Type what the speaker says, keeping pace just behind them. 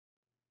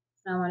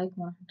Assalamu alaikum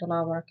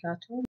warahmatullahi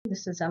wabarakatuh.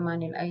 This is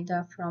Amani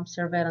Al-Aida from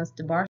Surveillance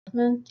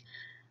Department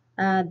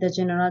at the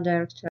General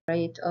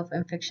Directorate of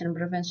Infection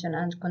Prevention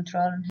and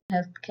Control in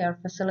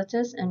Healthcare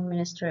Facilities and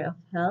Ministry of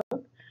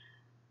Health.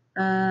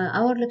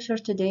 Our lecture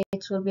today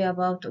will be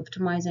about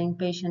optimizing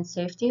patient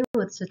safety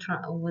with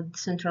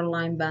central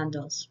line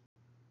bundles.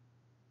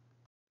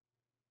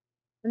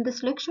 In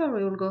this lecture,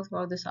 we will go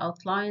through these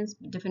outlines,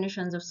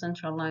 definitions of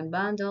central line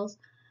bundles,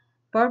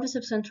 purpose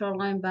of central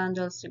line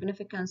bundles,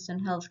 significance in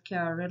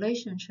healthcare,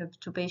 relationship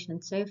to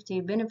patient safety,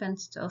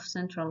 benefits of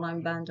central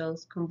line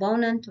bundles,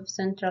 component of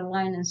central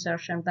line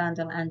insertion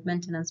bundle and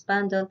maintenance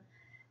bundle,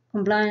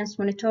 compliance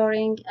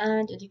monitoring,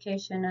 and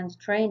education and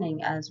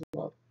training as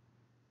well.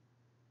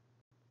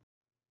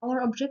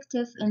 Our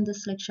objective in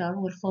this lecture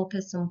will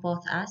focus on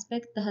both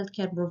aspects, the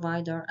healthcare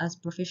provider as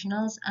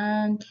professionals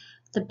and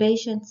the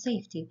patient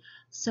safety.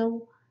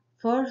 So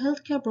for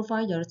healthcare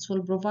providers,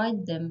 will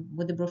provide them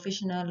with the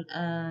professional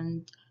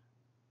and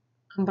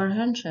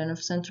comprehension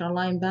of central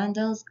line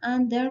bundles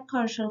and their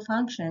crucial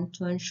function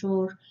to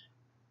ensure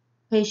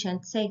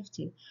patient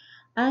safety,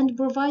 and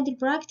provide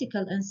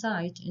practical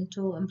insight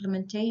into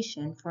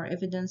implementation for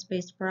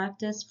evidence-based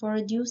practice for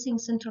reducing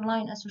central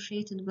line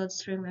associated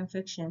bloodstream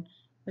infection,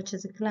 which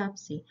is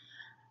eclampsia.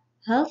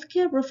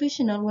 Healthcare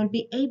professional will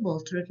be able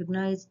to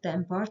recognize the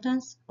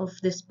importance of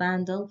this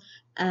bundle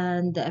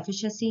and the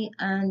efficacy,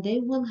 and they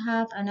will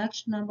have an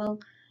actionable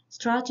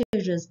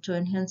strategies to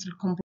enhance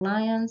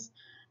compliance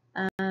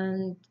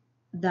and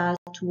that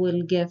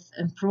will give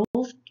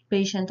improved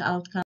patient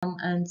outcome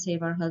and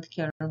safer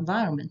healthcare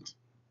environment.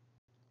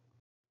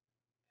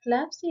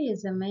 Epilepsy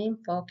is a main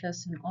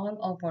focus in all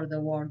over the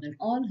world in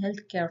all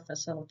healthcare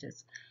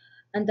facilities,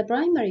 and the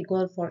primary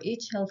goal for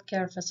each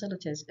healthcare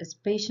facilities is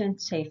patient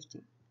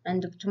safety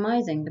and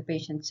optimizing the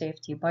patient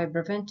safety by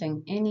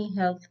preventing any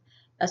health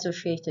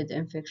associated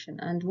infection.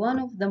 And one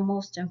of the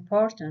most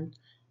important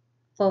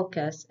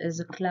focus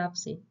is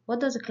eclampsia. What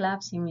does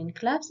eclampsia mean?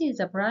 Eclampsia is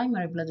a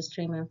primary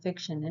bloodstream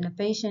infection in a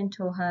patient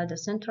who had a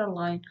central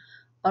line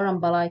or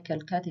umbilical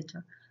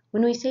catheter.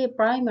 When we say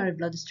primary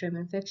bloodstream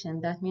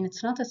infection, that means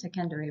it's not a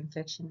secondary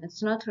infection.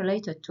 It's not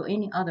related to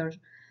any other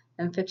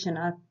infection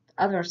at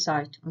other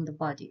site on the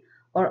body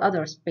or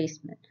other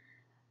specimen.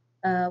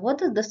 What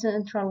does the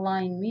central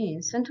line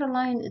mean? Central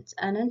line, it's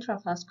an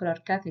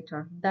intravascular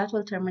catheter that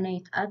will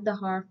terminate at the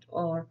heart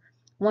or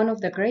one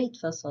of the great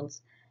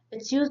vessels.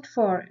 It's used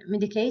for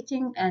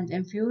medicating and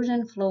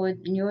infusion fluid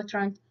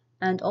nutrient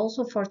and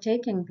also for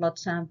taking blood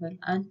sample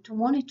and to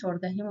monitor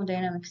the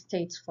hemodynamic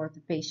states for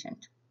the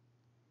patient.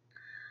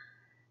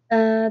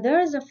 There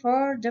is a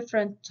four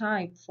different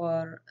type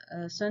for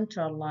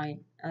central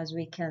line, as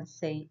we can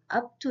say,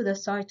 up to the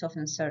site of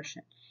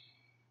insertion.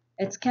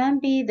 It can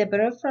be the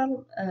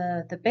peripheral,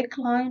 the PICC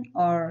line,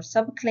 or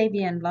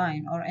subclavian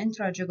line, or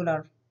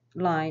intrajugular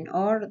line,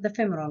 or the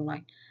femoral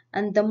line.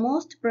 And the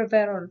most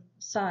prevalent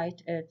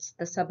site is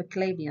the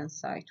subclavian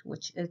site,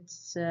 which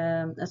is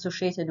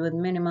associated with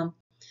minimum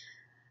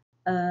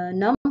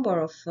number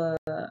of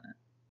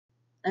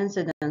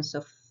incidents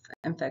of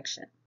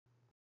infection.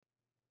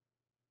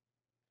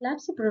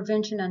 Epilepsy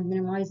prevention and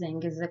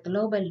minimizing is a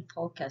global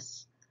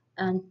focus,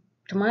 and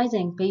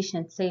optimizing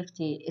patient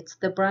safety, it's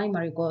the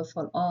primary goal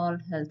for all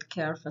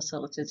healthcare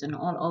facilities in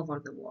all over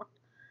the world.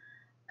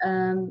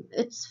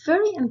 It's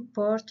very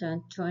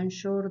important to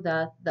ensure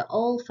that the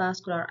all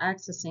vascular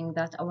accessing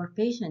that our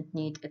patient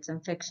need is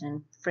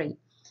infection free.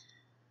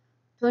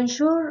 To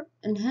ensure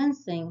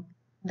enhancing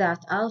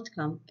that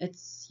outcome,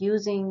 it's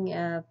using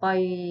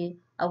by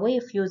a way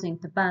of using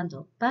the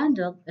bundle.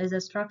 Bundle is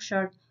a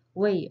structured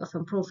way of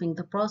improving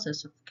the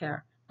process of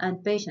care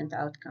and patient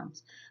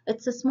outcomes.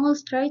 It's a small,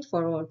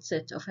 straightforward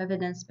set of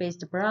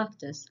evidence-based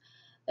practice.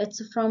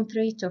 It's from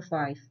 3 to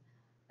 5.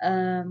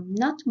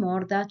 Not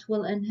more, that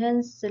will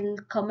enhance the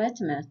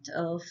commitment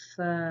of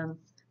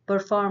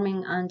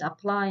performing and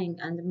applying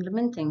and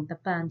implementing the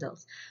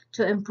bundles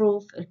to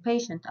improve the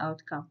patient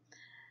outcome.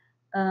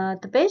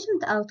 The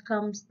patient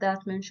outcomes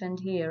that mentioned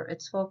here,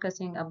 it's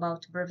focusing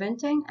about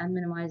preventing and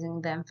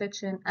minimizing the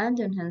infection and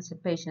enhancing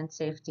patient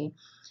safety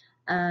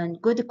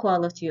and good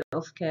quality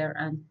of care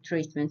and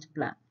treatment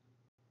plan.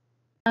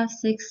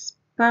 6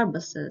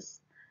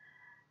 purposes.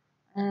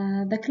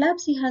 The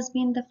CLABSI has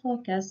been the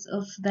focus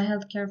of the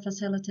healthcare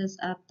facilities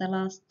at the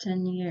last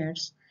 10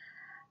 years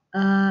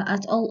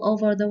at all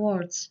over the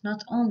world,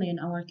 not only in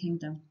our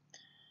kingdom.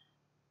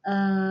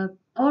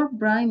 Our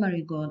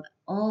primary goal,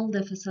 all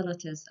the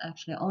facilities,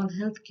 actually all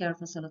healthcare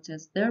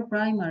facilities, their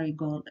primary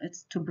goal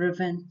is to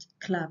prevent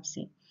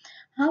CLABSI.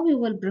 How we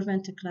will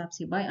prevent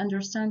CLABSI? By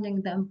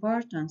understanding the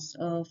importance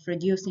of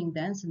reducing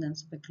the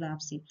incidence of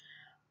CLABSI,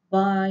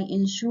 by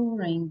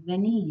ensuring the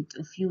need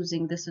of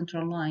using the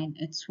central line.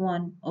 It's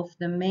one of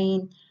the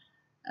main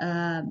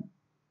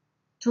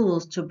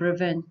tools to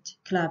prevent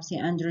CLABSI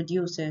and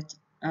reduce it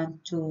and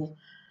to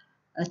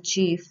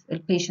achieve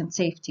patient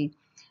safety.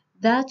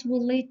 That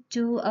will lead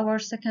to our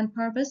second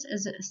purpose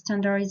is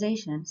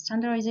standardization.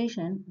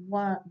 Standardization,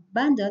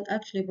 bundle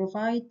actually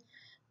provide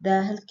the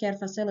healthcare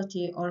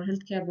facility or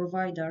healthcare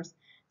providers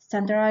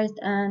standardized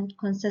and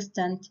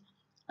consistent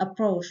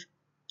approach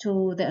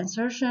to the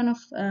insertion of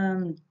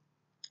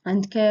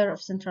and care of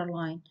central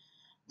line.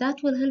 That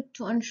will help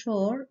to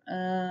ensure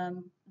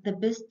the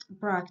best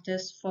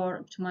practice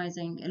for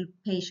optimizing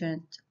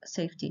patient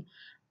safety,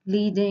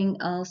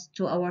 leading us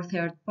to our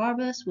third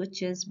purpose,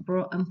 which is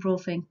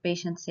improving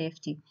patient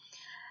safety.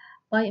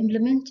 By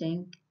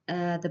implementing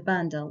the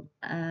bundle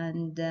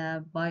and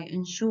by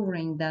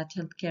ensuring that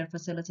healthcare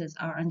facilities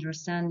are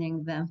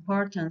understanding the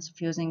importance of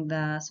using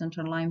the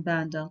central line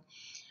bundle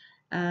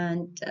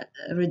and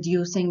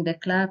reducing the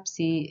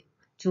CLABSI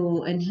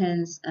to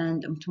enhance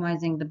and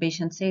optimizing the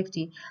patient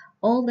safety,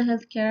 all the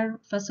healthcare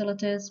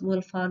facilities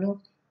will follow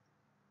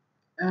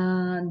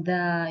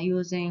the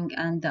using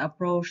and the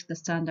approach, the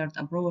standard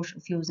approach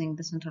of using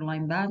the central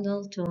line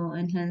bundle to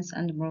enhance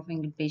and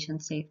improving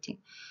patient safety.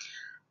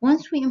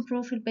 Once we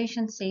improve the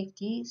patient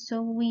safety,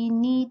 so we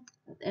need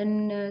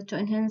to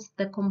enhance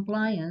the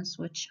compliance,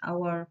 which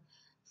our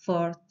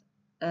fourth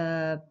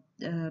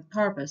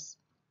purpose.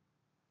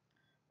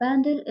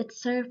 Bundle it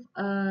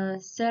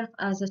serve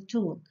as a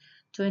tool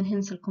to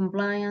enhance the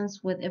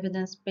compliance with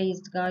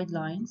evidence-based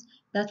guidelines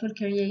that will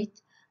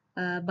create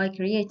by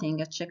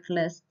creating a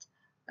checklist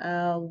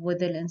with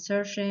the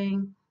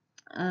insertion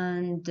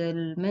and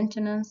the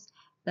maintenance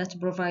that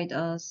provide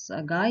us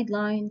a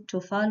guideline to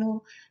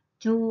follow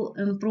to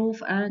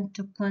improve and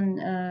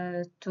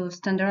to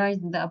standardize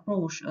the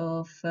approach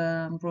of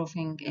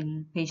improving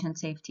patient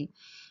safety.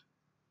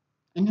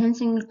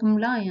 Enhancing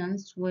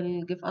compliance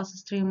will give us a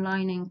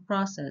streamlining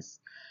process.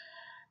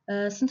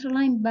 Central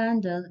line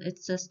bundle,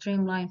 it's a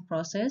streamlined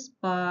process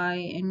by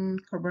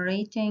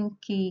incorporating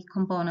key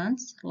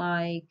components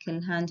like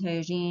hand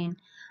hygiene,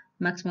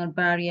 maximal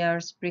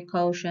barriers,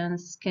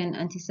 precautions, skin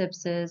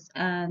antisepsis,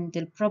 and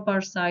the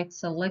proper site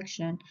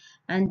selection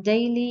and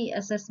daily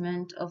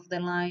assessment of the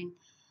line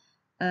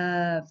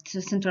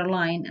to central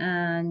line,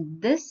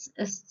 and this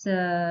is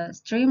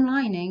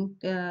streamlining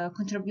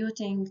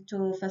contributing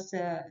to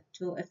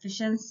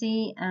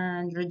efficiency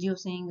and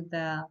reducing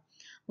the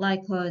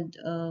likelihood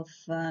of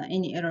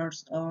any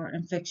errors or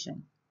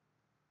infection.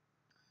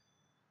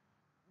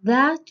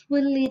 That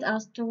will lead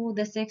us to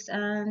the sixth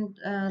and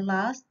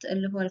last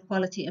level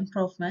quality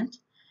improvement.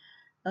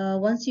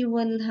 Once you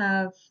will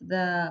have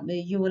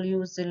you will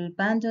use the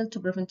bundle to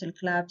prevent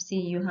epilepsy.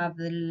 You have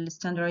the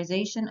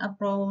standardization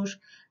approach,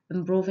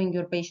 improving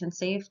your patient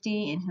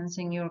safety,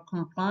 enhancing your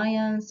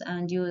compliance,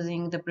 and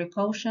using the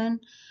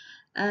precaution,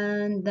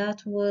 and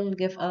that will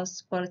give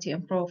us quality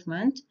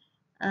improvement,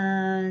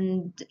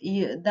 and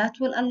that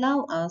will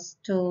allow us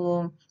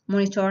to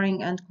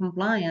monitoring and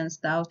compliance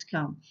the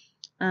outcome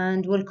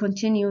and will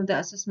continue the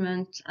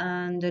assessment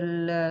and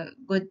the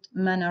good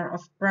manner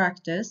of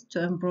practice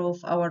to improve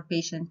our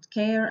patient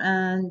care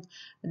and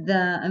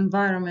the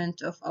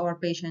environment of our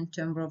patient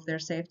to improve their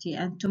safety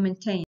and to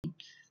maintain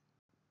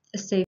the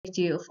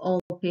safety of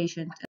all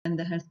patients in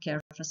the healthcare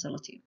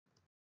facility.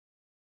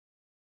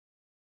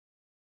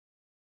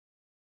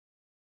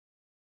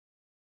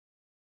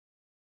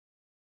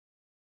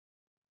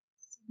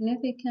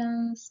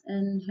 Significance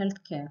in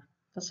healthcare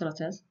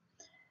facilities.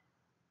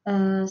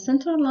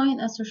 Central line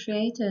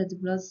associated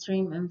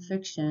bloodstream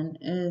infection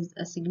is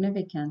a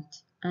significant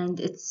and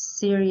it's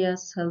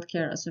serious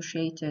healthcare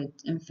associated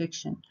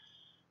infection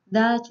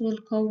that will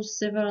cause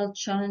several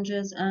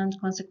challenges and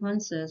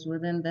consequences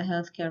within the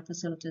healthcare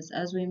facilities.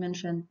 As we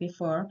mentioned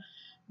before,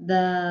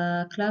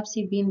 the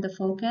CLABSI being the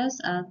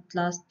focus at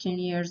last 10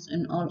 years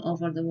in all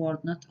over the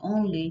world, not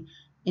only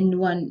in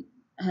one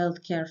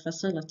healthcare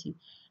facility,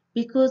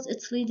 because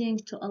it's leading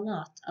to a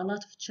lot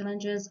of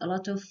challenges, a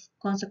lot of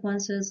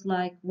consequences.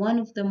 Like one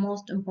of the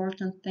most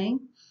important thing,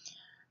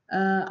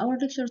 our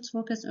lectures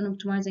focus on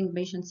optimizing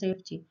patient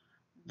safety.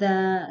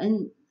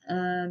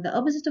 The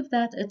opposite of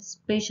that, it's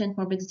patient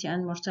morbidity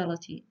and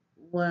mortality.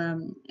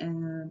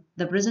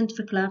 The present of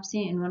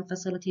eclampsia in one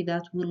facility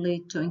that will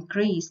lead to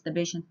increase the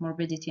patient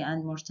morbidity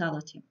and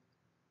mortality.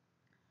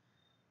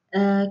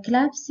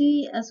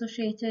 Eclampsia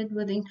associated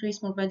with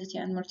increased morbidity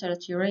and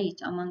mortality rate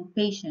among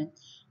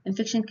patients.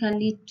 Infection can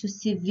lead to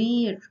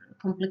severe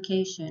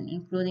complication,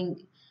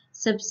 including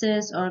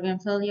sepsis, organ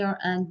failure,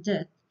 and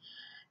death.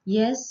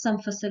 Yes, some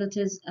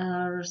facilities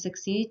are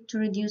succeed to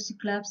reduce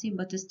eclampsia,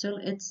 but still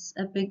it's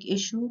a big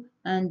issue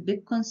and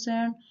big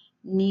concern.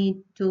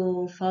 Need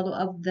to follow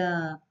up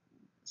the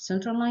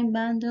central line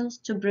bundles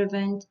to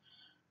prevent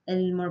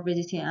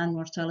morbidity and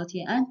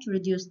mortality and to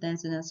reduce the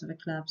incidence of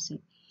eclampsia.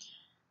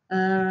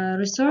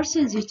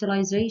 Resources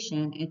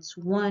utilization, it's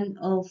one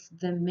of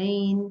the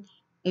main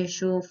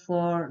issue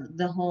for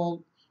the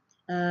whole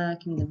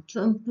kingdom.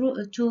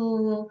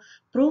 To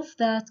prove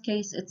that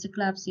case it's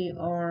eclampsia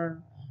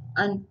or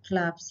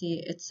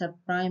unclampsia, it's a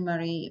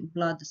primary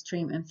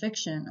bloodstream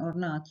infection or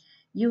not,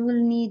 you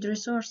will need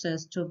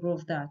resources to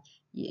prove that.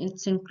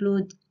 It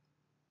include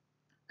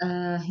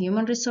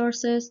human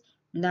resources,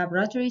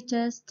 laboratory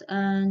tests,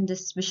 and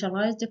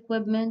specialized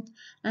equipment,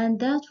 and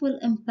that will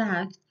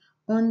impact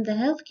on the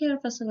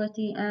healthcare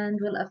facility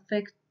and will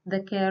affect the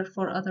care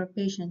for other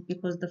patients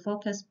because the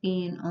focus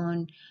being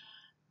on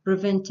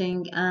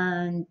preventing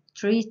and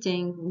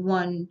treating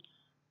one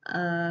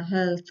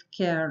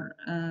healthcare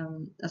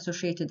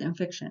associated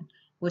infection,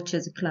 which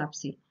is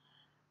eclampsia.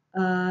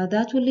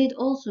 That will lead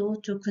also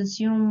to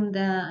consume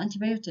the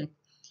antibiotic.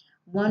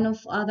 One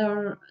of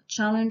other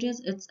challenges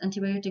is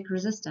antibiotic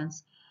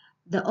resistance.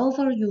 The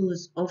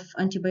overuse of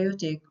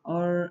antibiotic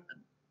or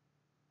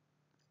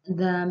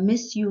the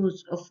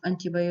misuse of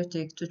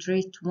antibiotic to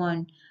treat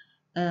one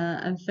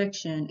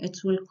infection,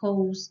 it will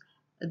cause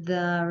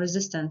the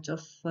resistance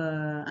of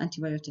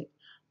antibiotic.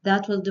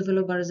 That will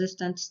develop a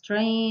resistant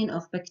strain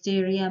of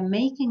bacteria,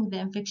 making the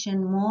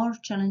infection more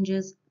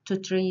challenges to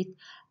treat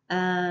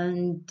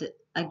and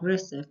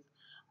aggressive,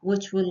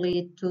 which will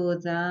lead to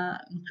the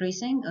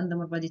increasing in the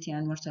morbidity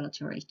and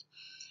mortality rate.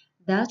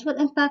 That will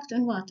impact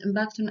on what?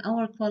 Impact on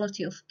our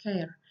quality of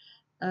care.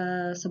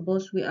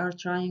 Suppose we are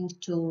trying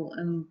to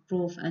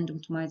improve and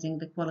optimizing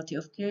the quality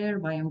of care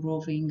by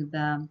improving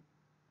the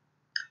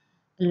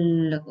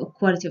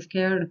quality of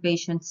care, the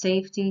patient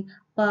safety.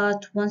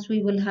 But once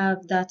we will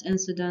have that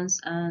incidence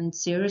and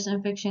serious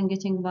infection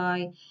getting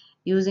by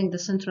using the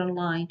central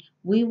line,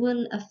 we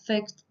will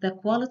affect the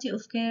quality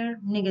of care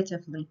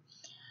negatively.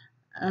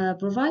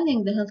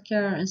 Providing the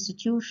healthcare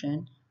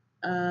institution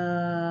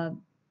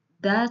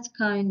that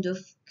kind of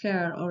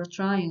care or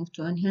trying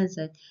to enhance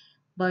it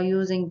by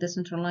using the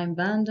central line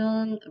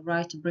bundle,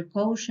 right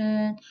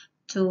precaution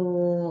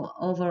to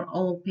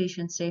overall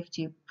patient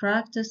safety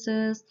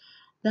practices,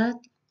 that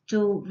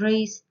to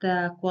raise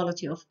the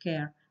quality of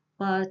care.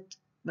 But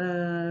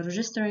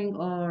registering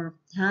or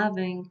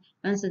having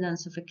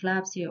incidents of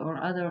eclampsia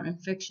or other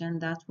infection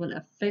that will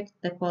affect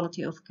the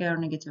quality of care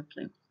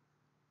negatively.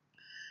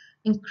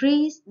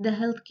 Increase the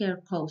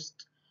healthcare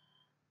cost.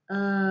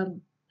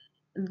 Um,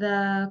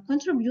 the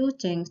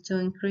contributing to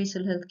increase the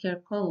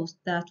healthcare cost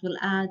that will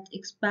add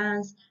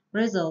expense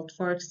result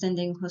for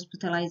extending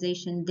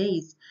hospitalization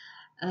days.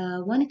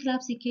 One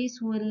eclampsia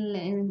case will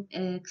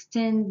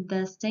extend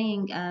the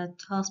staying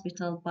at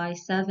hospital by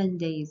 7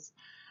 days,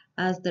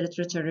 as the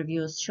literature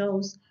reviews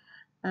shows,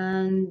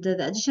 and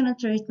the additional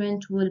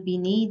treatment will be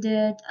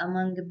needed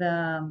among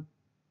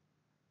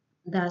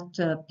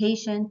that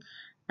patient,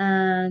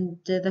 and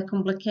the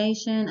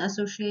complication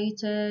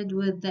associated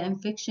with the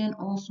infection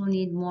also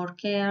need more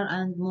care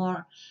and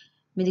more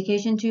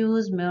medication to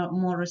use,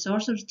 more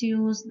resources to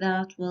use.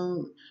 That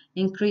will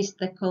increase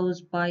the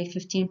cost by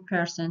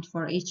 15%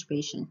 for each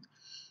patient.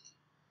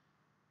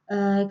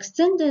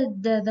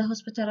 Extended the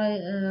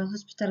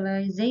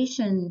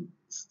hospitalization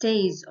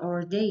stays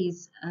or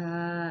days,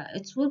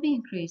 it will be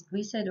increased.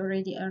 We said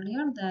already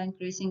earlier the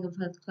increasing of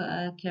health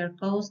care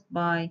cost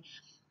by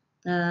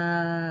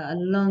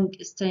long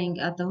staying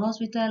at the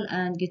hospital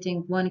and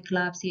getting one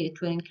eclampsia, it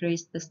will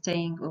increase the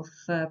staying of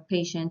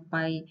patient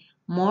by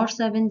more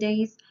 7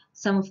 days.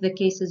 Some of the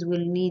cases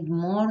will need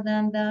more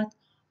than that,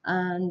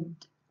 and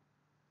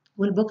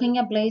will booking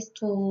a place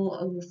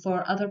to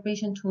for other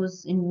patient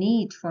who's in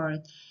need for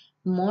it,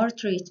 more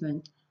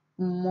treatment,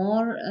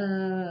 more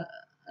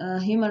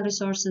human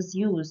resources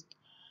used,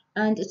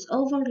 and it's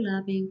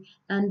overlapping,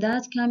 and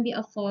that can be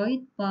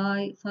avoided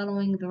by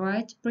following the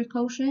right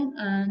precaution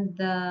and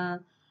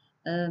the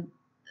uh,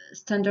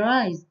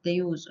 standardize the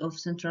use of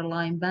central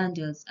line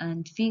bundles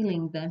and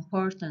feeling the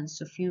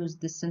importance of use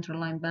the central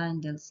line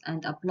bundles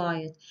and apply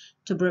it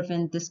to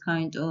prevent this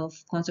kind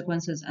of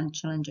consequences and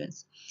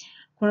challenges.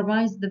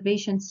 Provides the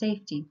patient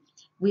safety.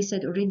 We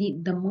said already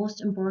the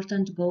most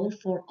important goal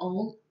for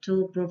all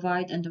to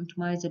provide and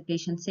optimize the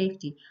patient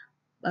safety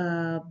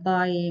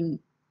by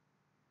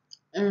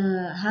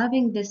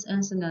having this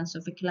incidence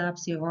of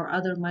eclampsia or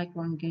other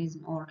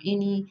microorganism or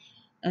any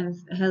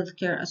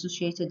healthcare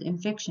associated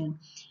infection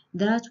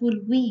that will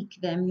weak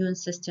the immune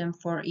system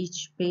for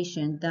each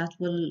patient, that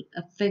will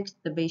affect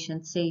the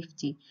patient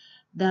safety,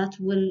 that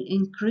will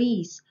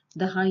increase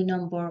the high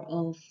number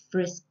of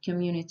risk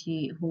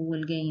community who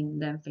will gain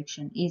the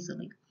infection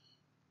easily.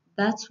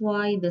 That's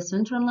why the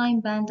central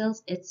line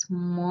bundles, it's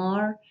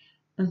more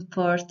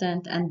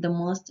important and the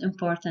most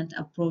important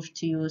approach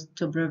to use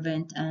to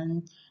prevent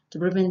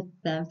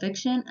the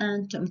infection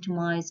and to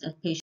optimize a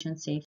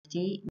patient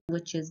safety,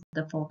 which is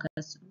the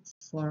focus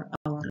for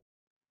our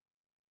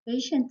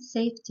patient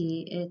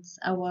safety. It's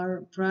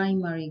our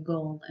primary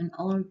goal in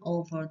all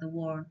over the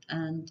world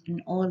and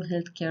in all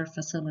healthcare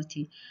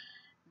facility.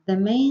 The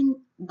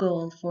main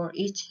goal for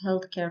each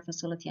healthcare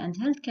facility and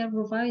healthcare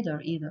provider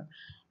either,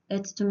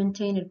 it's to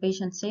maintain a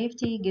patient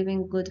safety,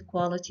 giving good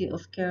quality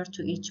of care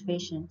to each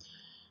patient.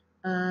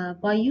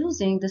 By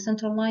using the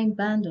central line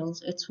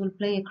bundles, it will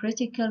play a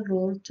critical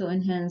role to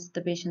enhance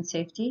the patient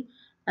safety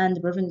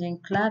and preventing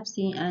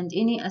eclampsia and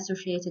any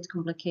associated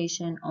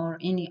complication or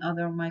any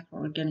other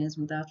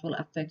microorganism that will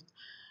affect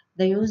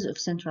the use of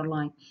central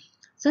line.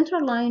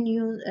 Central line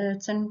use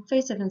it's an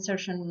invasive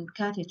insertion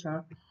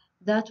catheter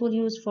that will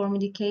use for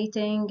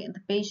medicating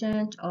the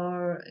patient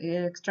or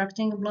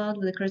extracting blood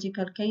with the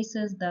critical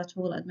cases that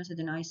will admitted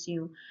in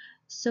ICU.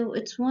 So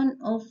it's one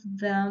of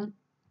the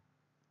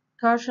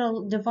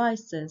crucial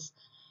devices.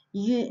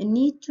 You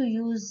need to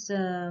use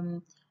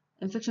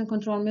infection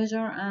control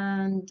measure,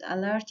 and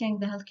alerting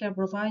the healthcare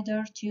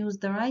provider to use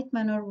the right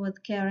manner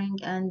with caring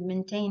and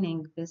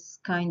maintaining this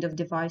kind of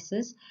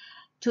devices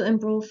to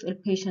improve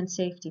patient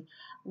safety.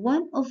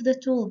 One of the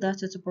tools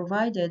that is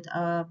provided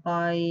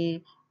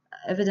by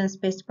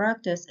evidence-based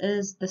practice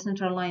is the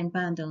central line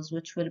bundles,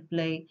 which will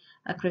play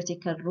a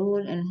critical role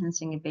in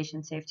enhancing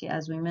patient safety,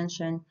 as we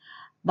mentioned,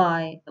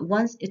 by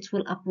once it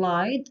will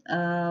applied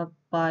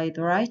by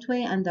the right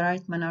way and the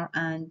right manner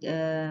and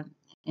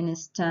in a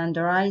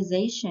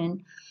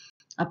standardization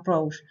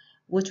approach,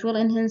 which will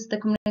enhance the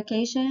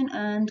communication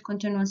and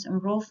continuous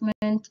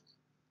improvement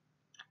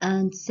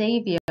and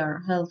savior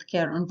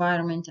healthcare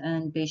environment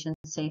and patient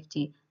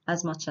safety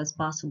as much as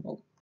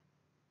possible.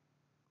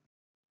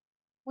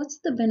 What's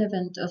the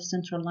benefit of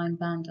central line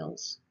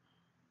bundles?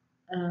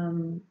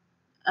 Um,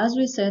 as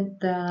we said,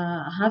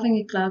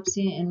 having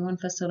eclampsia in one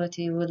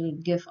facility will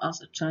give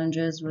us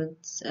challenges.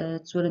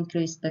 It will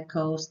increase the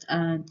cost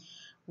and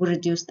will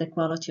reduce the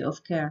quality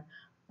of care.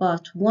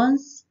 But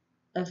once,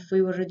 if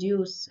we will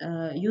use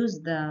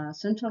the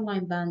central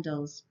line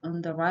bundles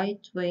in the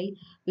right way,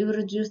 we will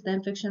reduce the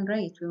infection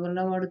rate. We will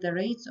lower the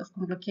rates of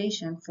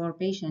complication for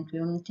patient. We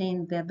will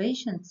maintain the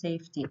patient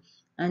safety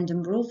and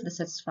improve the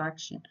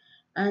satisfaction.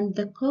 And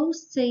the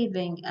cost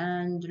saving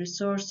and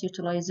resource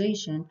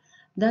utilization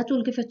that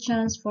will give a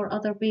chance for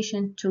other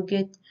patients to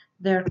get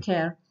their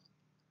care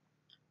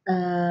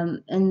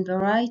in the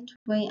right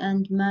way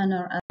and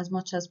manner as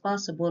much as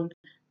possible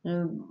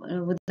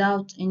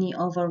without any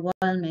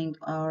overwhelming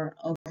or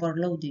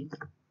overloading.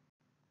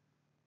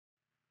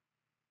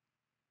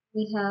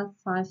 We have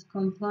 5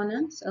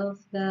 components of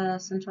the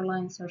central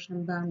line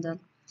insertion bundle.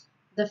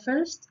 The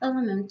first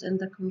element in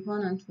the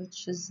component,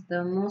 which is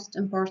the most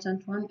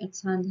important one,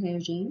 it's hand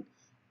hygiene.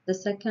 The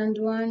second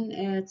one,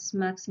 it's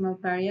maximal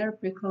barrier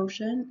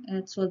precaution.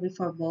 It will be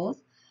for both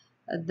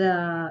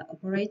the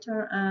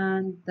operator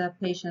and the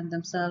patient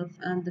themselves.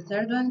 And the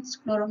third one is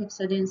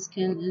chlorhexidine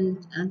skin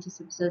and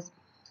antisepsis.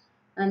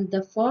 And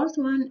the fourth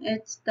one,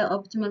 it's the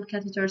optimal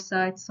catheter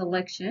site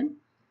selection.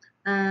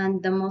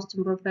 And the most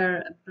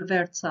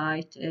preferred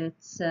site,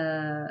 it's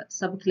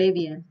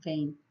subclavian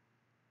vein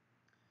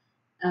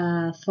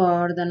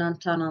for the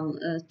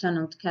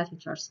non-tunneled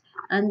catheters.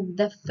 And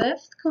the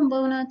fifth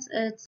component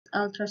is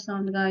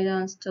ultrasound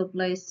guidance to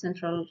place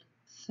central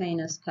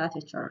venous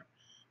catheter.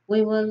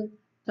 We will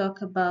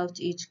talk about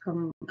each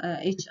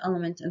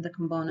element in the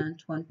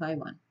component one by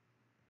one.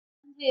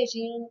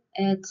 Hygiene,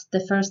 it's the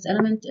first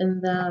element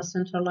in the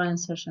central line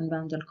insertion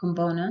bundle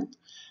component,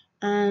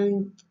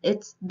 and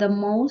it's the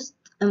most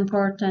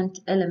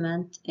important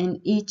element in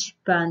each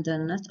bundle,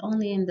 not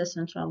only in the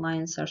central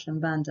line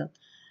insertion bundle.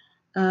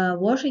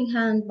 Washing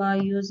hand by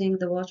using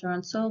the water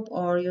and soap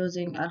or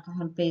using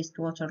alcohol-based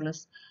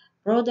waterless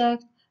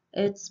product.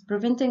 It's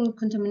preventing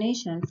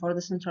contamination for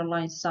the central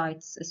line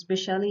sites,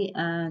 especially,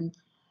 and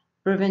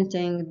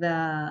preventing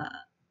the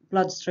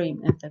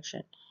bloodstream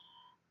infection.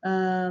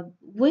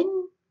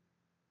 When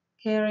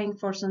caring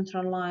for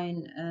central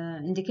line,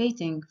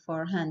 indicating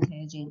for hand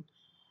hygiene,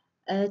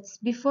 it's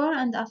before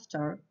and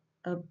after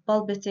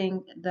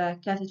palpating the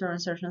catheter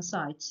insertion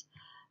sites.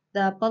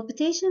 The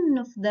palpitation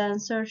of the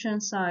insertion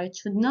site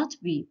should not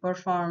be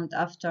performed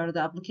after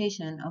the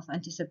application of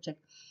antiseptic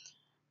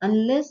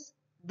unless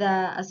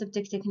the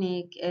aseptic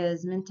technique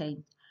is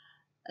maintained.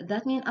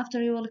 That means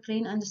after you will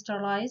clean and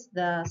sterilize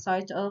the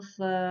site of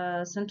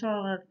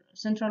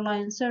central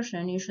line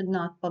insertion, you should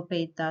not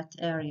palpate that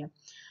area.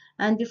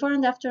 And before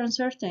and after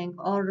inserting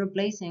or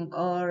replacing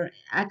or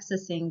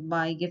accessing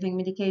by giving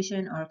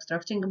medication or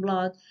extracting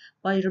blood,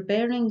 by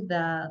repairing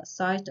the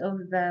site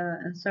of the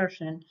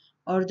insertion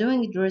or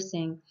doing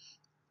dressing,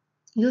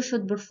 you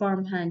should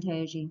perform hand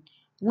hygiene.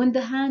 When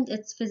the hand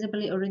is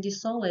visibly already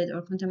solid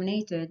or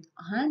contaminated,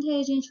 hand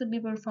hygiene should be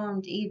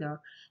performed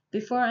either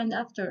before and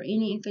after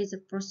any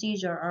invasive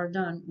procedure are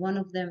done. One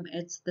of them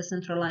is the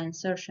central line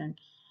insertion.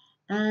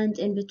 And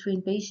in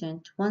between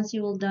patient, once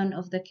you will done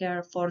of the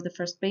care for the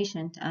first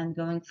patient and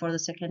going for the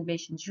second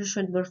patient, you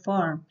should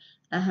perform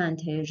a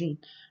hand hygiene.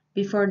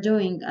 Before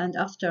doing and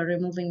after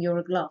removing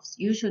your gloves,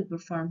 you should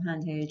perform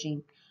hand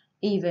hygiene,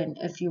 even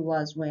if you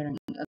was wearing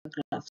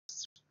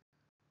gloves.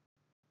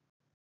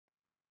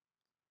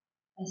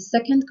 The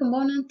second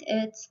component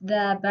is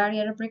the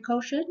barrier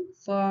precaution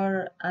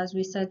for, as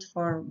we said,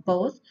 for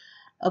both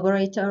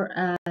operator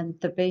and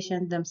the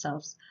patient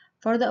themselves.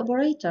 For the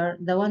operator,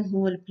 the one who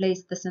will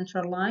place the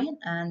central line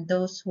and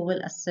those who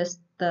will assist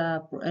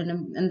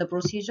in the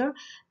procedure,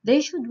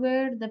 they should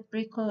wear the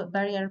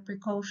barrier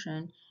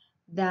precaution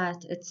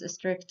that it's a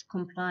strict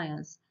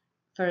compliance.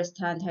 First,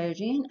 hand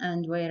hygiene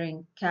and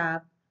wearing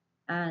cap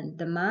and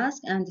the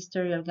mask and the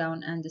sterile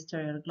gown and the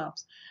sterile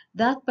gloves.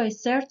 That by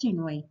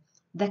certain way.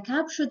 The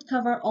cap should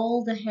cover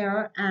all the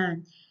hair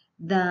and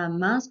the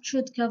mask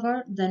should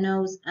cover the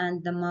nose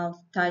and the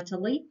mouth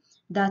tightly.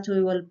 That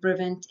we will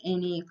prevent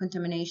any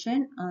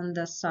contamination on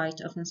the site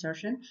of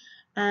insertion.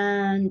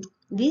 And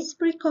these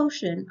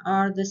precautions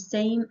are the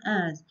same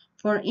as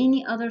for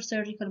any other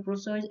surgical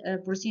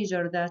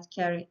procedure that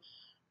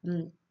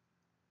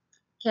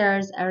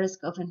carries a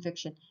risk of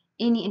infection.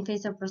 Any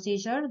invasive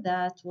procedure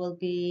that will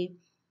be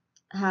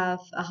have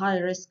a high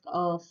risk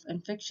of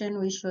infection,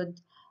 we should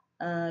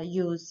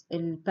use a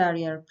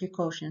barrier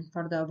precaution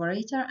for the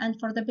operator and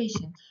for the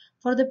patient.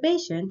 For the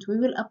patient, we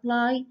will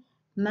apply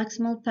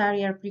maximal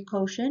barrier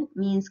precaution,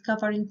 means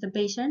covering the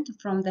patient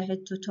from the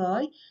head to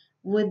toe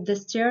with the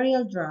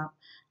sterile drop.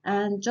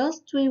 And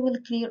just we will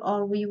clear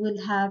or we will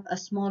have a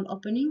small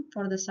opening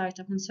for the site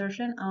of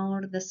insertion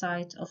or the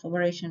site of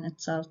operation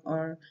itself,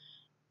 or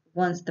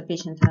once the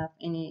patient have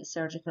any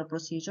surgical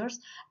procedures,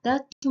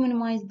 that to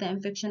minimize the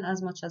infection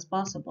as much as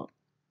possible.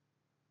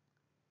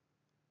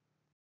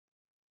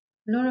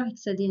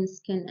 Chlorhexidine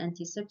skin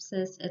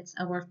antisepsis, it's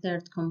our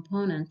third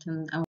component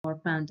in our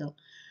bundle.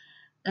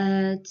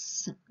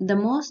 It's the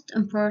most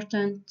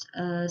important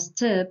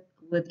step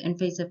with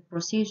invasive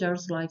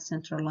procedures like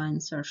central line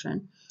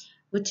insertion,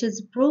 which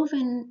is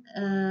proven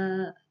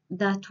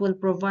that will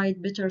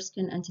provide better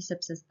skin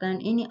antisepsis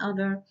than any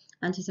other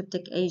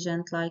antiseptic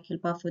agent like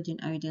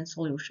hilbafudin iodine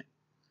solution.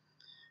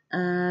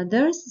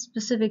 There is a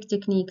specific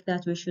technique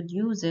that we should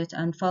use it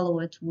and follow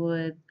it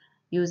with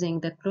using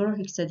the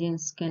chlorhexidine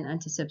skin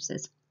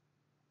antisepsis,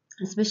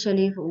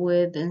 especially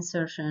with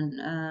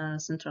insertion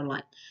central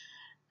line.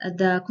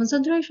 The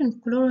concentration of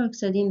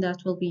chlorhexidine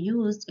that will be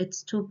used,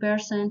 it's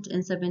 2%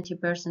 and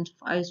 70%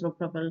 of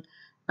isopropyl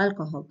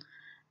alcohol.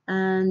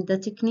 And the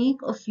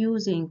technique of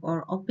using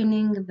or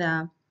opening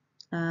the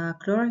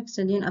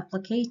chlorhexidine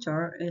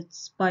applicator,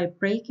 it's by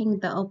breaking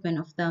the open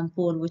of the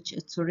ampoule, which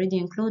it's already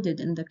included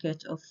in the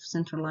kit of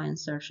central line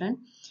insertion.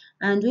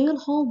 And we will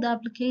hold the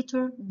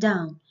applicator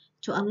down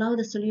to allow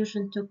the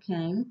solution to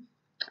come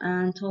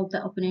and hold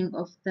the opening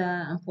of the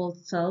ampoule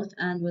itself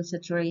and will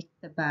saturate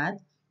the pad.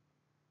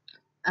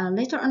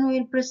 Later on, we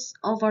will press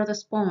over the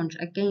sponge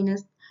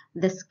against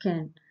the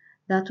skin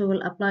that we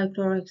will apply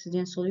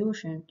chlorhexidine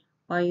solution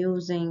by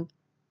using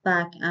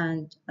back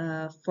and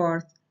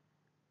forth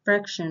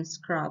friction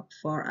scrub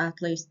for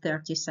at least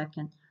 30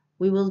 seconds.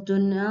 We will do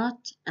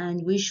not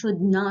and we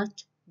should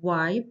not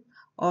wipe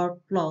or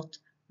blot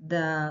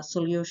the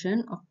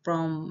solution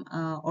from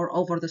or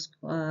over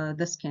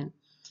the skin.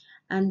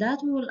 And that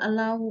will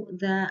allow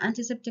the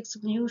antiseptic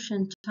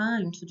solution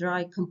time to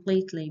dry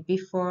completely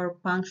before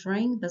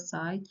puncturing the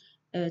site.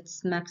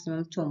 It's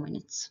maximum 2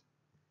 minutes.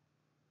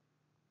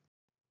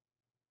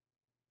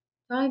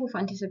 Type of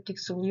antiseptic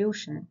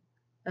solution.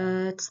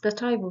 It's the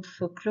type of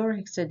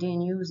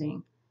chlorhexidine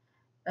using.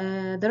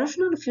 The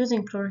rationale of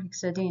using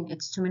chlorhexidine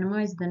is to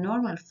minimize the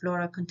normal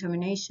flora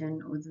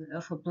contamination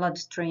of a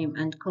bloodstream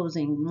and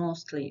causing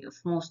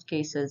most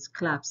cases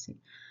collapsing.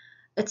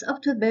 It's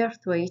up to birth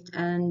weight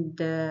and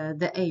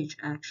the age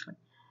actually.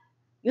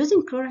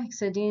 Using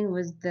chlorhexidine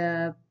with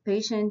the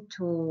patient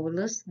to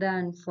less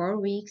than 4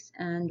 weeks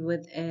and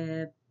with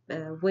a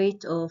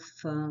weight of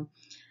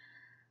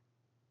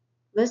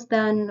less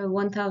than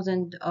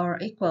 1,000 or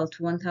equal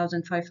to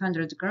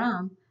 1,500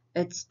 grams,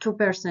 it's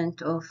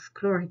 2% of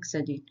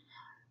chlorhexidine.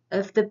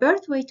 If the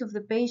birth weight of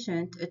the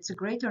patient it's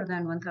greater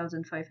than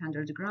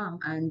 1,500 grams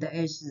and the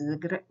age is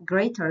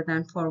greater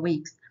than 4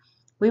 weeks,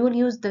 we will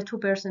use the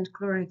 2%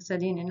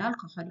 chlorhexidine in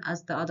alcohol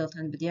as the adult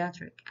and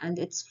pediatric. And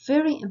it's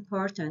very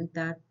important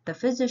that the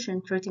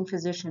treating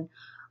physician,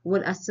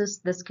 will assess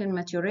the skin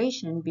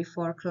maturation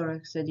before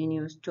chlorhexidine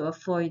use to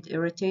avoid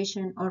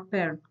irritation or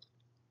burn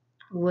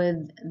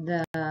with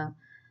the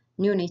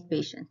neonate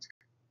patient.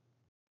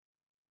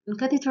 In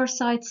catheter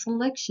site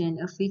selection,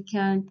 if we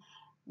can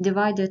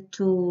divide it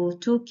to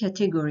two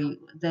categories,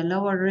 the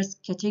lower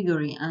risk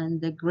category and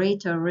the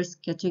greater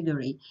risk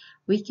category,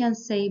 we can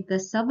say the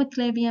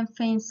subclavian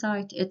vein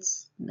site,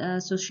 it's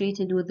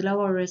associated with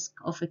lower risk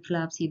of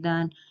eclampsia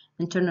than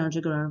internal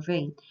jugular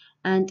vein,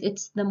 and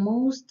it's the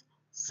most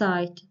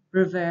site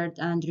preferred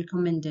and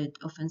recommended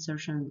of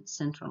insertion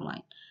central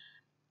line.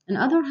 On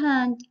the other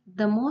hand,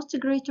 the most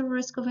greater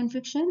risk of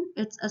infection,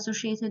 it's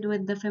associated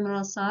with the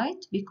femoral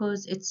site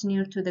because it's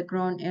near to the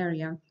groin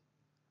area,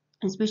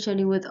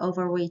 especially with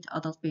overweight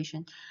adult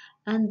patient.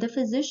 And the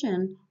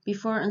physician,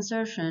 before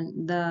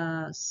insertion,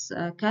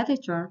 the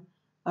catheter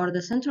or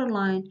the central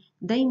line,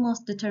 they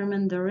must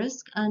determine the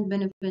risk and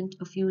benefit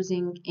of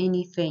using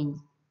any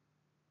vein.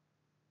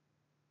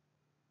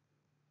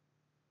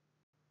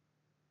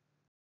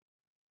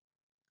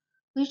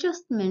 We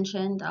just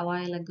mentioned a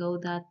while ago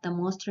that the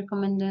most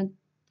recommended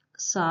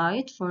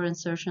site for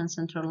insertion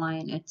central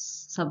line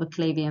it's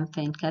subclavian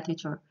vein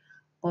catheter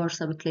or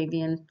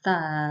subclavian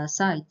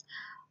site,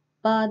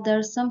 but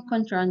there's some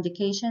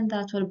contraindication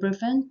that will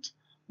prevent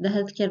the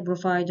healthcare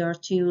provider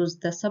to use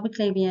the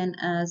subclavian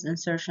as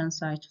insertion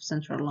site of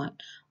central line.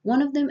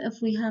 One of them,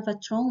 if we have a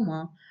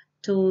trauma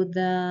to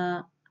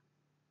the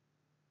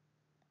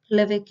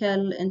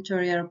clavicle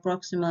anterior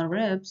proximal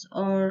ribs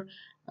or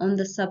on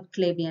the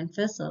subclavian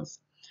vessels,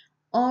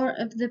 or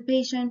if the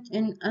patient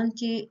in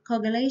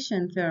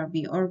anticoagulation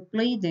therapy or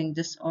bleeding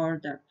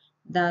disorder,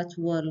 that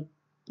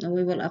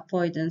we will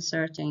avoid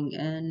inserting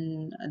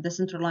in the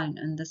central line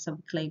and the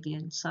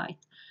subclavian site.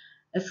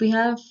 If we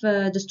have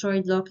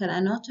destroyed local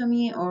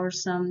anatomy or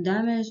some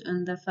damage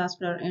in the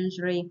vascular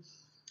injury,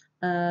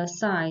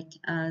 site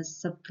as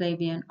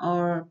subclavian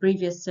or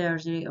previous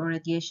surgery or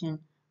radiation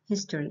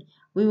history,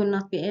 we will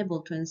not be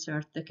able to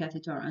insert the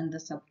catheter on the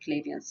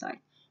subclavian site.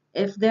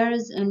 If there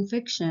is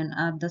infection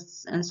at the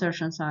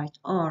insertion site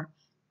or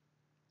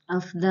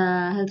if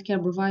the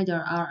healthcare provider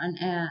are an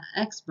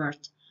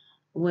expert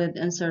with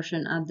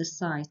insertion at the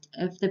site,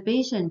 if the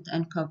patient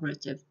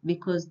uncooperative,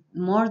 because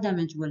more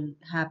damage will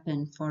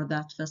happen for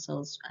that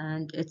vessels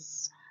and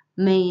its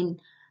main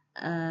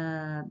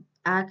uh,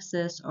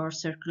 access or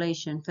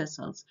circulation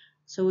vessels.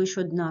 So we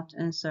should not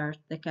insert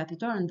the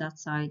catheter on that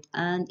side.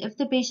 And if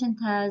the patient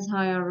has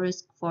higher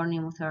risk for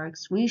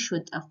pneumothorax, we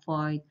should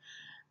avoid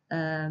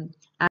um,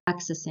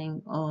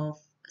 accessing of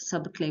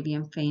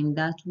subclavian vein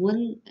that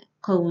will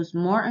cause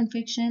more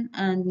infection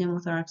and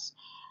pneumothorax.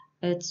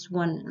 It's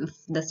one of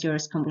the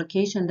serious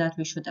complications that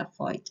we should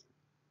avoid.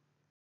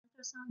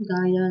 Ultrasound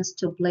guidance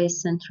to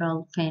place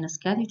central venous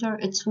catheter.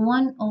 It's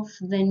one of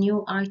the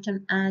new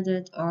item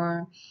added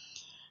or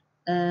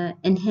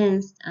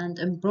enhanced and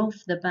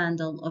improved the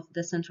bundle of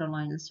the central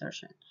line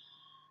insertion.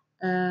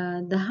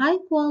 The high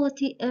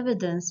quality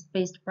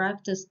evidence-based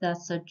practice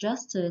that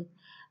suggested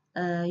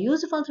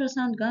use of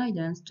ultrasound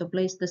guidance to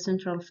place the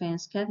central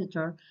venous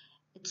catheter,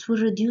 it will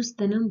reduce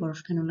the number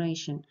of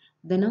cannulation,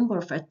 the number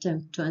of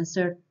attempts to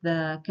insert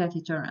the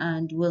catheter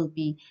and will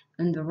be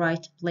in the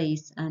right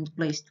place and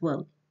placed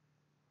well.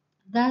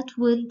 That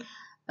will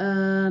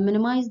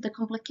minimize the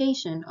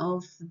complication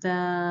of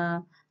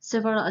the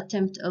several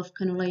attempts of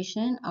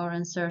cannulation or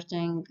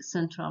inserting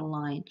central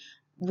line,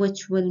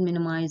 which will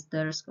minimize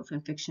the risk of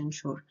infection,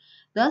 sure.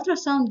 The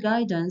ultrasound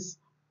guidance,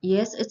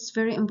 yes, it's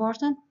very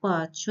important,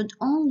 but should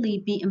only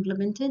be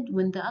implemented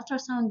when the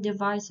ultrasound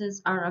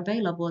devices are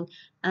available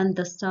and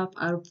the staff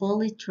are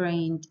fully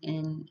trained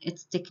in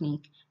its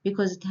technique,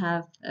 because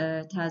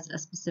it has a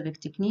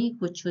specific technique,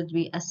 which should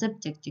be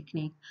aseptic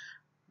technique,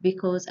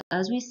 because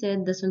as we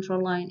said, the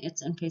central line,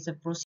 it's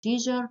invasive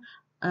procedure.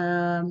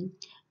 um,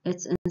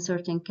 it's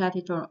inserting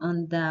catheter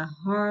on the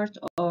heart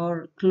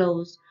or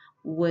close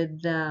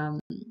with the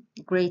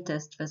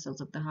greatest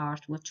vessels of the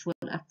heart, which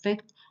will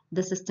affect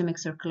the systemic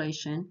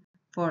circulation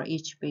for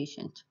each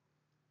patient.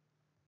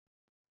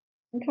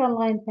 Central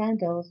line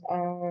bundles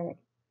are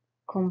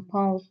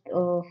composed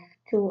of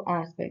two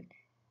aspects.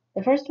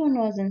 The first one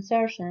was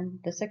insertion,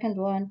 the second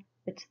one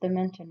it's the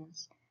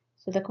maintenance.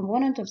 So the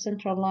component of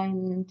central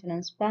line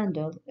maintenance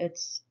bundle,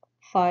 it's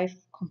 5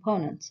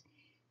 components.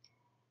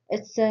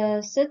 It's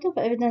a set of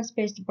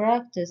evidence-based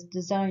practice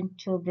designed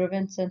to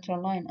prevent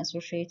central line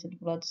associated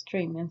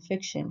bloodstream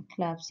infection,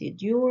 CLABSI,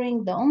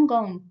 during the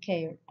ongoing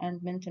care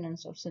and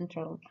maintenance of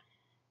central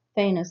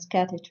venous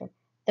catheter.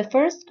 The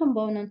first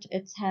component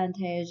it's hand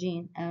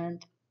hygiene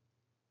and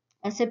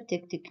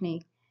aseptic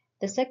technique.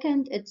 The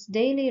second, it's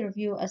daily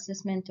review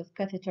assessment of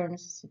catheter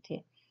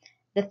necessity.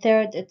 The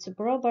third, it's a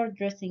proper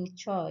dressing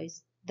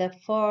choice. The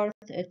fourth,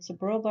 it's a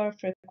proper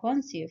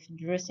frequency of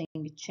dressing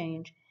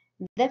change.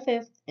 The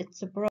fifth,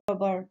 it's a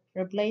proper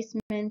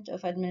replacement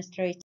of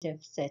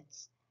administrative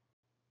sets.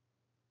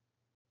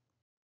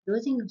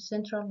 Using a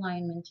central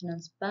line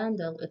maintenance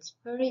bundle, it's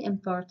very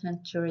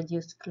important to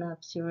reduce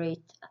collapse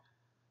rate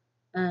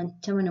and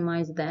to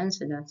minimize the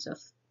incidence of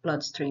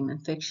bloodstream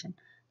infection.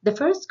 The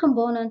first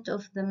component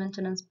of the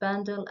maintenance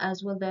bundle,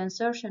 as well the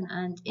insertion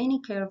and any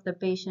care of the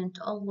patient,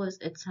 always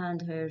it's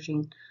hand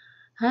hygiene.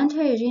 Hand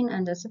hygiene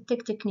and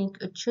aseptic technique,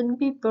 it should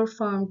be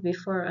performed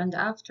before and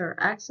after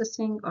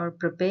accessing or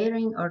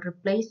preparing or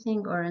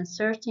replacing or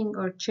inserting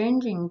or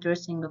changing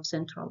dressing of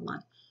central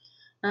line.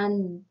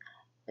 And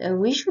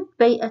we should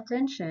pay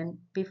attention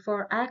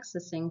before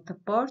accessing the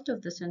part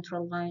of the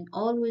central line.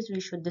 Always we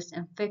should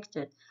disinfect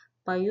it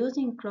by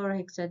using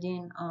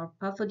chlorhexidine or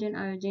pafodine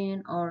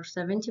iodine or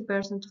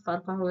 70% of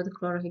alcohol with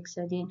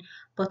chlorhexidine.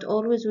 But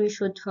always we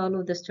should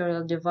follow the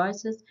sterile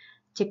devices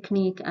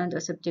technique and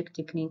aseptic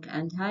technique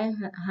and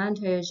hand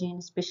hygiene,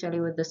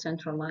 especially with the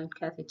central line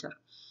catheter,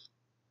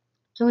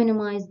 to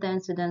minimize the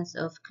incidence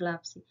of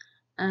CLABSI.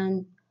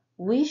 And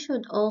we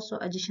should also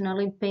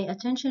additionally pay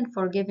attention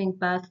for giving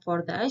bath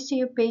for the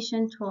ICU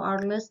patients who are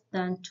less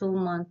than 2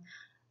 months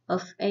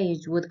of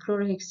age with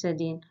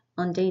chlorhexidine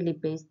on daily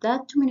basis.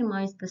 That to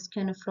minimize the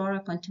skin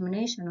flora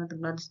contamination with the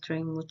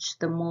bloodstream, which is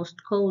the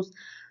most cause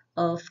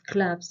of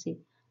CLABSI.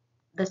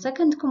 The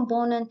second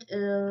component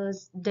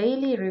is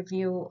daily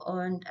review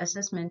and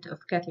assessment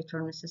of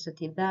catheter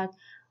necessity, that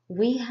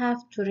we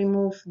have to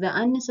remove the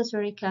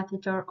unnecessary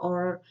catheter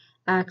or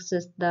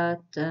access that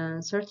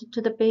inserted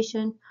to the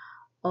patient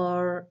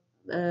or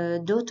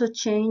due to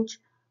change.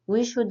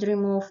 We should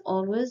remove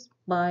always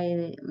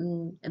by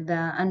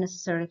the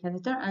unnecessary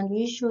catheter, and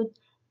we should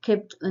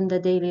keep in the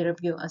daily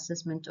review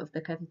assessment of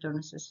the catheter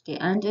necessity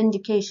and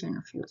indication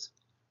of use.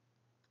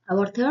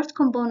 Our third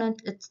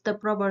component, it's the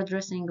proper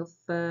dressing of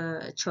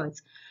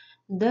choice.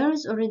 There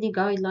is already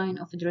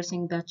guideline of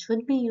dressing that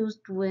should be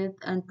used with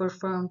and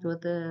performed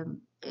with the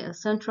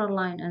central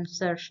line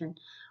insertion.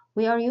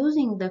 We are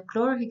using the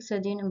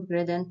chlorhexidine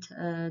ingredient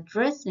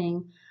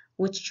dressing,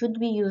 which should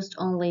be used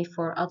only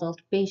for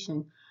adult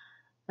patients.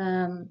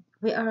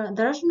 The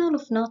rationale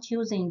of not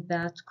using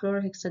that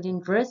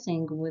chlorhexidine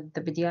dressing with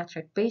the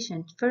pediatric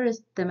patient.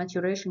 First, the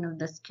maturation of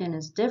the skin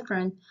is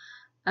different,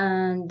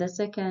 and the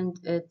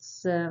second,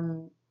 it's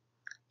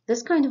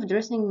this kind of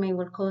dressing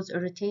will cause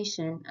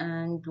irritation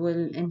and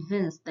will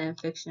enhance the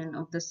infection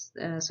of this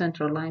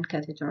central line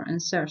catheter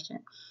insertion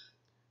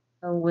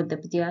with the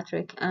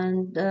pediatric.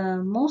 And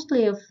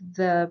mostly of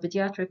the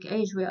pediatric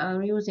age, we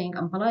are using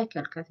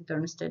umbilical catheter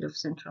instead of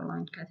central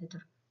line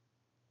catheter.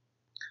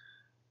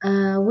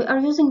 We are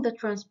using the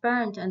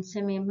transparent and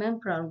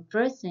semi-membranous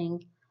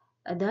dressing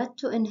that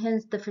to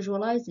enhance the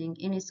visualizing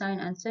any sign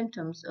and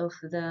symptoms of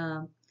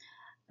the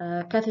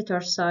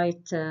catheter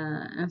site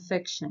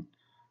infection.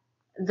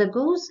 The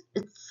gauze,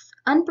 it's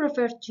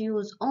unpreferred to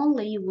use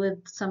only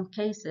with some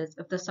cases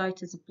if the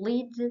site is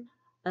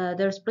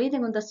there's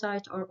bleeding on the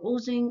site or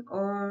oozing,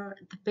 or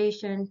the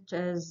patient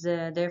is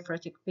a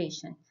diaphoretic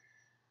patient.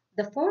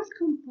 The fourth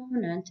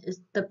component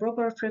is the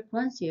proper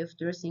frequency of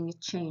dressing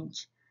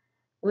change.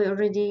 We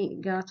already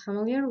got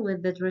familiar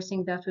with the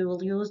dressing that we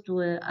will use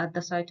at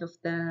the site of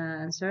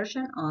the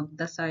insertion or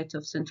the site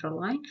of central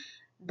line.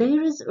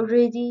 There is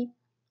already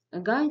a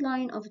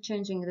guideline of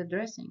changing the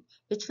dressing.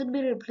 It should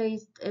be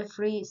replaced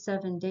every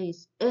 7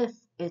 days. If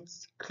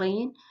it's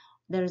clean,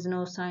 there is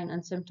no sign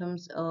and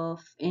symptoms of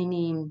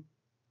any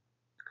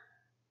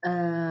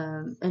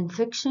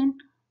infection,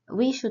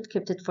 we should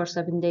keep it for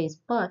 7 days.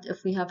 But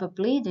if we have a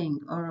bleeding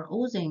or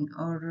oozing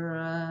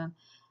or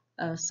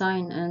a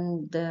sign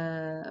and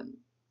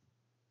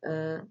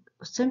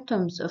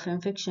symptoms of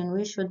infection,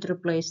 we should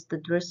replace the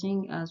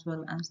dressing as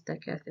well as the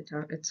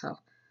catheter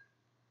itself.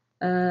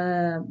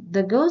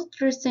 The gauze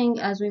dressing,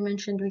 as we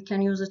mentioned, we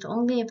can use it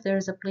only if there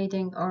is a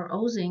bleeding or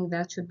oozing.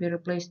 That should be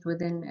replaced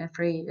within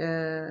every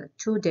 2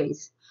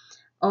 days,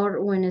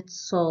 or when it's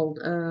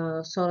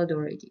solid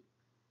already.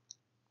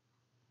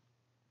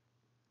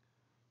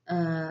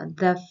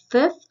 The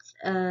fifth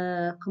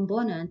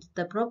component,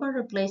 the proper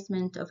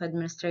replacement of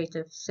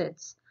administrative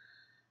sits.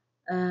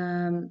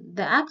 The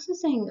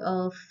accessing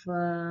of,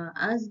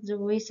 as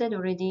we said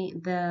already,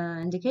 the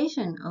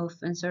indication of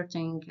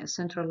inserting a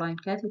central line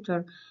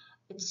catheter,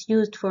 it's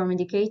used for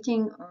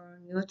medicating or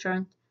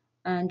nutrient.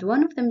 And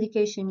one of the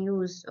medication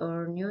use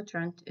or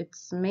nutrient,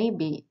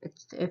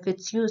 if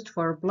it's used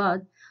for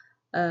blood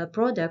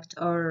product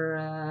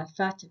or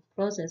fat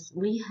process,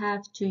 we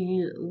have to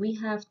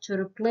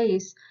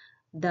replace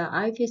the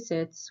IV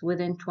sets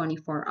within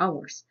 24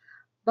 hours.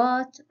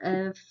 But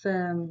if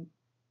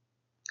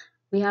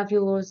we have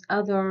used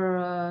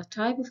other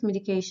type of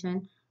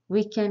medication,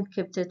 we can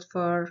keep it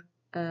for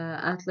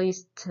at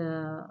least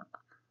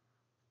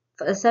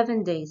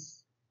 7 days.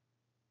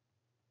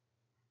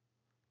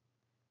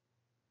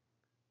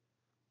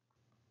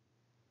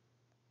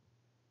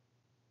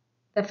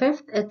 The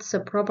fifth, it's a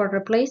proper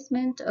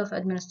replacement of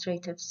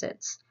administrative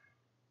sets.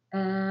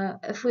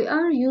 If we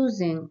are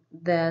using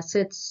the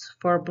sets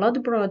for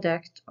blood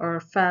product or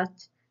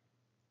fat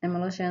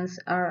emulsions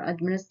are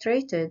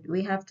administered,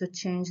 we have to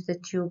change the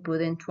tube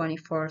within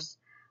 24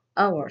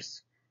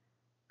 hours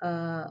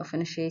of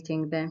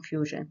initiating the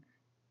infusion.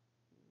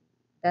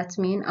 That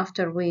means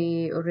after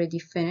we already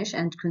finish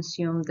and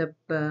consume the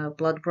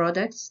blood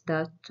products,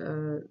 that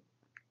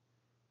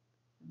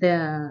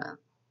the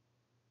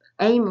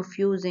aim of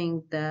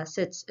using the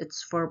sets,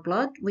 it's for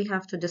blood, we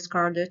have to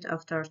discard it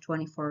after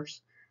 24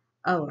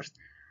 hours.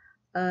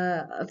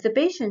 If the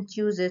patient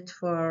use it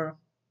for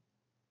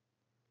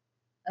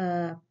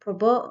the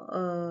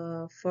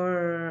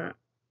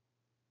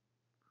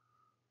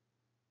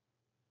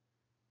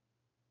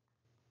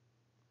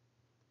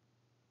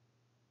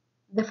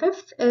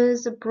fifth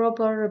is a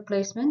proper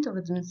replacement of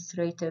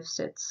administrative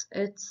sets.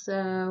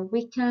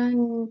 We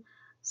can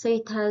say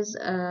it has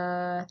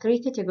 3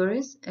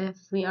 categories if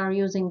we are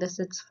using the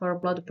sets for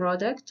blood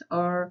product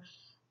or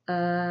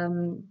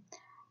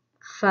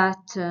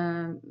fat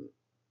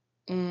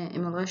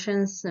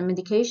emulsions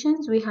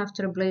medications. We have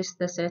to replace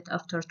the set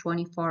after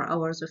 24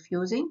 hours of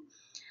using.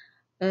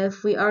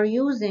 If we are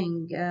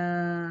using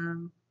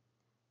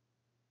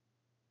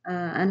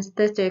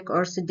anesthetic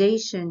or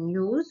sedation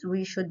use,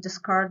 we should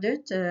discard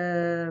it,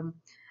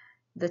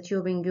 the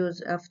tubing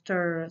use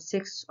after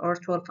 6 or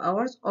 12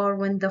 hours or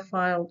when the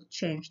file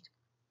changed.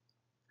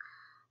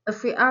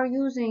 If we are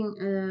using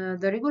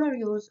the regular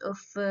use of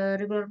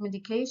regular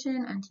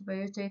medication,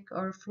 antibiotic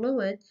or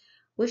fluid,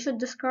 we should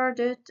discard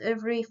it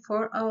every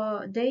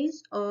 4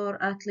 days or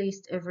at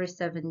least every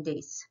 7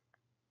 days.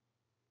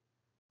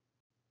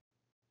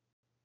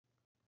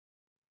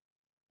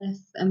 If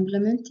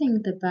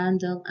implementing the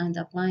bundle and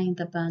applying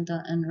the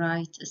bundle in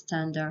right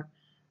standard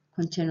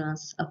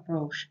continuous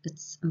approach,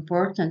 it's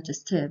important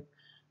step.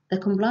 The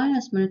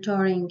compliance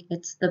monitoring,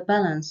 it's the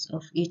balance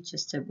of each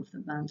step of the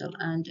bundle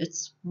and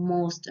it's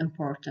most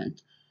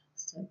important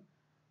step.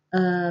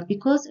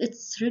 Because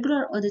it's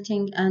regular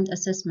auditing and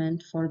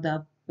assessment for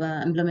the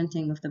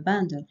implementing of the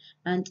bundle,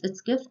 and it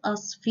gives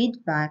us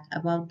feedback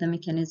about the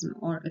mechanism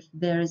or if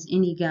there is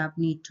any gap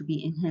need to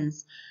be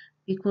enhanced,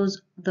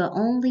 because the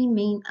only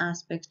main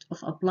aspect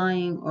of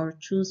applying or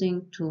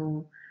choosing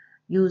to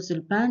use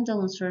the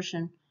bundle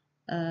insertion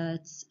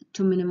it's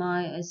to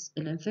minimize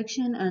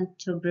infection and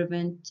to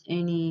prevent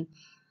any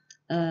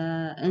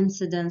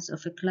incidence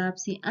of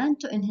eclampsia and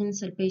to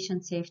enhance the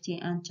patient safety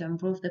and to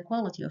improve the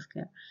quality of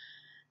care.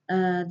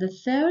 The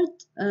third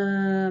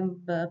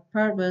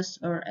purpose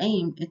or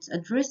aim, it's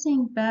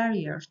addressing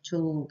barrier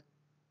to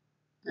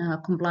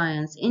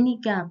compliance, any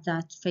gap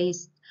that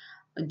faced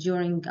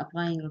during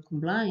applying the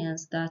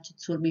compliance, that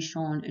it will be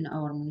shown in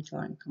our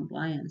monitoring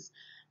compliance.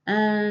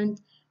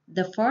 And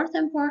the fourth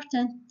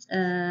important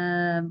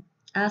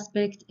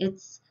aspect,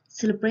 it's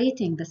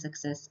celebrating the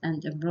success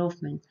and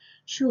improvement.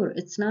 Sure,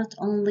 it's not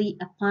only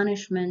a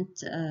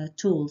punishment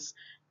tools.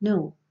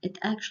 No, it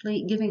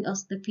actually giving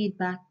us the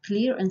feedback,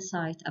 clear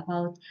insight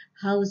about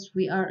how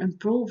we are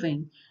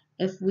improving.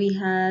 If we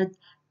had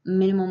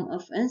minimum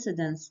of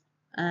incidents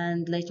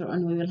and later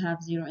on we will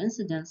have zero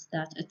incidents,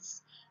 that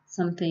it's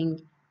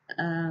something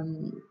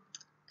um,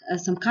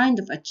 some kind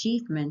of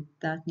achievement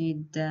that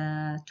need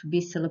to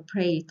be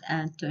celebrated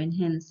and to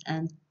enhance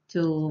and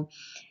to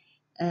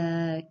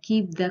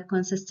keep the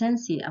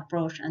consistency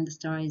approach and the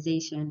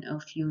standardization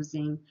of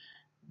using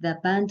the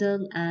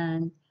bundle,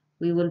 and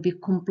we will be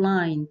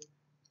compliant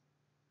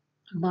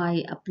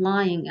by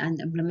applying and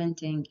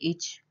implementing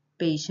each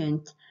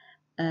patient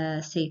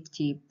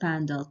safety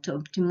bundle to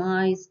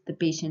optimize the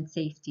patient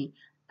safety,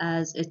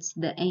 as it's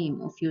the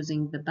aim of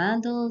using the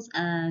bundles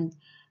and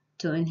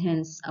to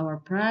enhance our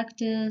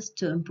practice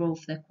to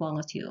improve the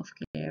quality of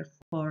care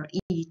for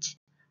each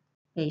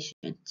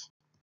patient.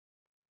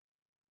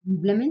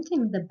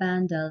 Implementing the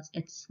bundles,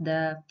 it's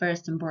the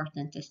first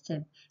important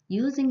step.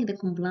 Using the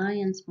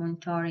compliance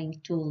monitoring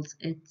tools,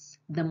 it's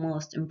the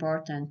most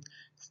important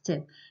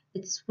step.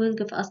 It will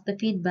give us the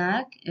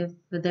feedback if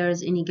there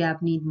is any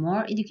gap, need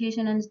more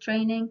education and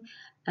training,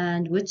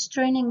 and which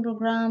training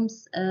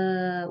programs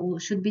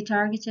should be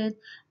targeted,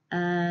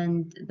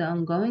 and the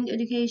ongoing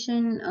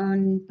education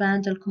on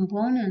bundle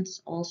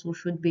components also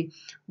should be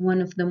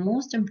one of the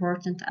most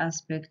important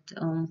aspect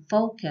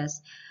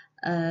focus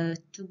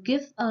to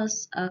give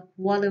us a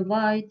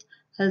qualified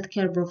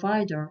healthcare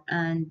provider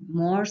and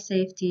more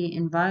safety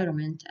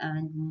environment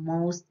and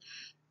most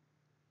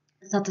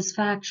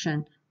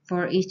satisfaction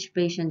for each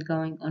patient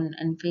going on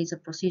and phase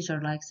of procedure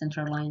like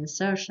central line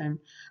insertion.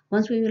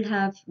 Once we will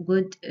have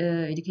good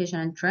education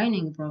and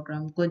training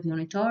program, good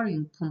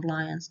monitoring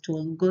compliance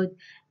tool, good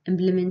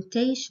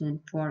implementation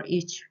for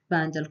each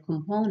bundle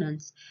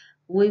components,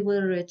 we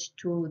will reach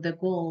to the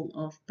goal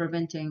of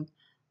preventing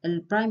the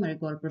primary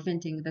goal,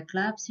 preventing the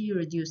eclampsia,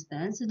 reduce the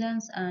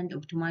incidence, and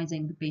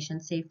optimizing the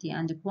patient safety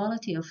and the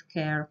quality of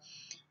care,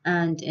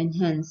 and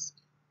enhance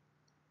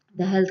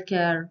the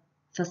healthcare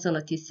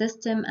facility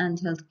system and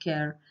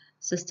healthcare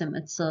system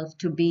itself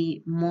to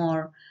be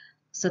more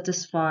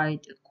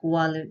satisfied,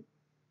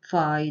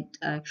 qualified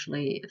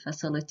actually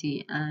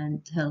facility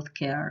and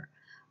healthcare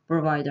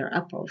provider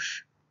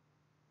approach.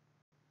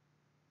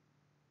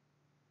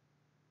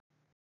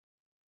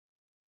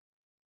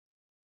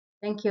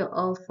 Thank you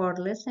all for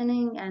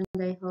listening, and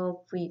I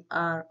hope we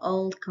are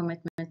all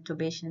committed to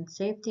patient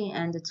safety,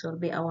 and it will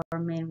be our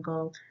main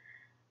goal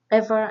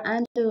ever,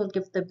 and we will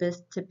give the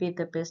best to be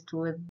the best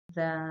with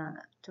the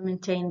to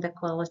maintain the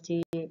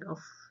quality of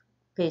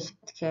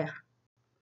patient care.